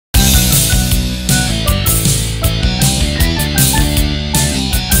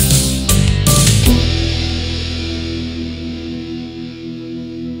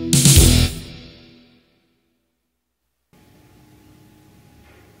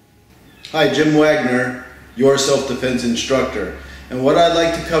Hi, Jim Wagner, your self-defense instructor. And what I'd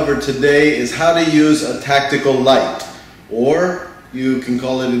like to cover today is how to use a tactical light, or you can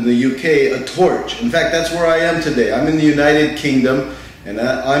call it in the UK a torch. In fact, that's where I am today. I'm in the United Kingdom, and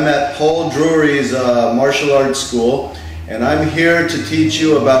I'm at Paul Drury's martial arts school, and I'm here to teach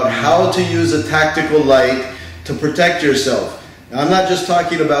you about how to use a tactical light to protect yourself. Now, I'm not just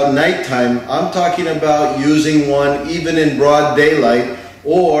talking about nighttime, I'm talking about using one even in broad daylight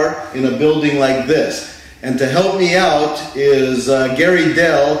or in a building like this. And to help me out is Gary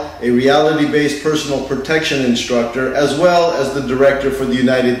Dell, a reality-based personal protection instructor, as well as the director for the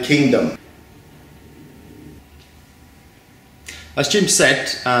United Kingdom. As Jim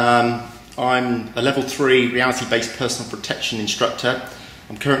said, I'm a level 3 reality-based personal protection instructor.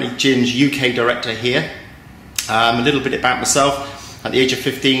 I'm currently Jim's UK director here. A little bit about myself. At the age of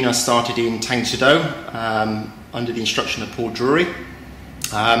 15, I started in Tang Soo Do under the instruction of Paul Drury.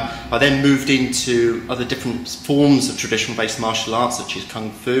 I then moved into other different forms of traditional based martial arts such as Kung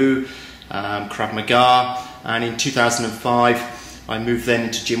Fu, Krav Maga, and in 2005 I moved then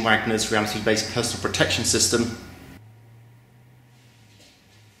into Jim Wagner's reality-based personal protection system.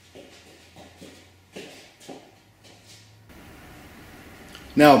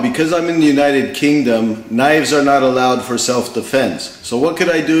 Now, because I'm in the United Kingdom, knives are not allowed for self-defense. So what could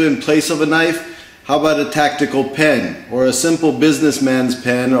I do in place of a knife? How about a tactical pen, or a simple businessman's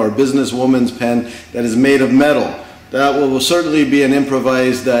pen or businesswoman's pen that is made of metal? That will certainly be an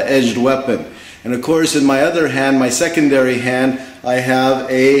improvised edged weapon. And of course, in my other hand, my secondary hand, I have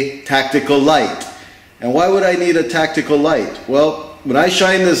a tactical light. And why would I need a tactical light? Well, when I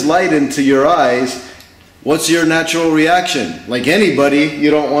shine this light into your eyes, what's your natural reaction? Like anybody, you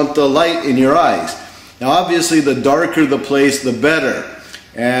don't want the light in your eyes. Now obviously, the darker the place, the better.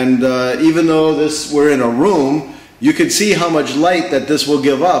 And even though we're in a room, you can see how much light that this will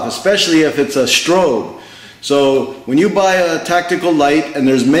give off, especially if it's a strobe. So when you buy a tactical light, and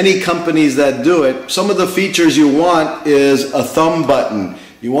there's many companies that do it, some of the features you want is a thumb button.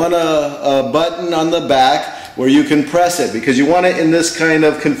 You want a button on the back where you can press it, because you want it in this kind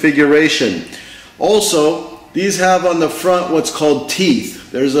of configuration. Also, these have on the front what's called teeth.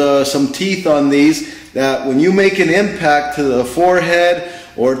 There's some teeth on these that when you make an impact to the forehead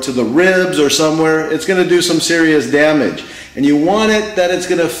or to the ribs or somewhere, it's going to do some serious damage. And you want it that it's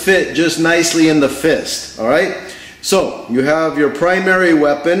going to fit just nicely in the fist. Alright? So, you have your primary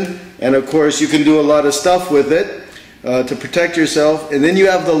weapon, and of course you can do a lot of stuff with it to protect yourself. And then you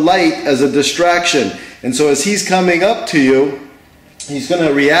have the light as a distraction. And so as he's coming up to you, he's going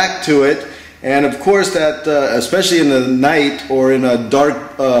to react to it. And of course that, especially in the night or in a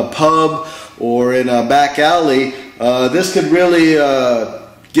dark pub or in a back alley, this could really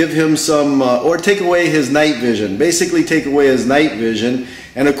give him some, or take away his night vision. Basically take away his night vision.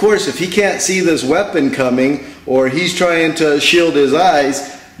 And of course, if he can't see this weapon coming, or he's trying to shield his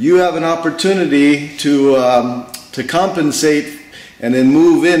eyes, you have an opportunity to compensate and then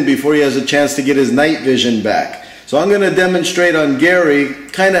move in before he has a chance to get his night vision back. So I'm going to demonstrate on Gary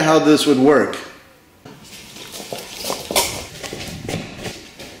kind of how this would work.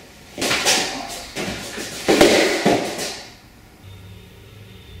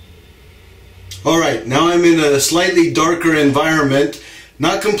 Alright, now I'm in a slightly darker environment,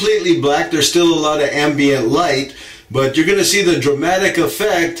 not completely black, there's still a lot of ambient light, but you're going to see the dramatic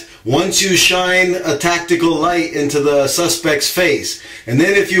effect once you shine a tactical light into the suspect's face. And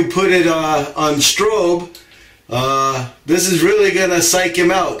then if you put it on strobe, this is really going to psych him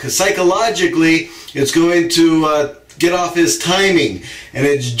out, because psychologically it's going to get off his timing, and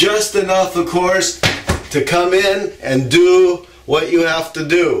it's just enough, of course, to come in and do what you have to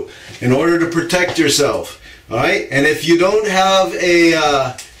do in order to protect yourself. All right, and if you don't have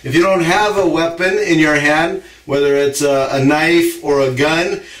a weapon in your hand, whether it's a knife or a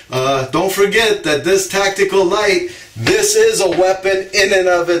gun, don't forget that this tactical light, this is a weapon in and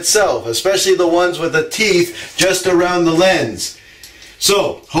of itself, especially the ones with the teeth just around the lens.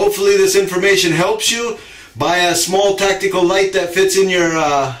 So hopefully this information helps you. Buy a small tactical light that fits in your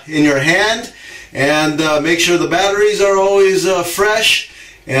hand, and make sure the batteries are always fresh,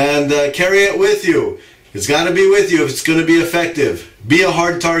 and carry it with you. It's got to be with you if it's going to be effective. Be a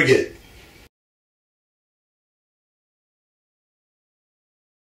hard target.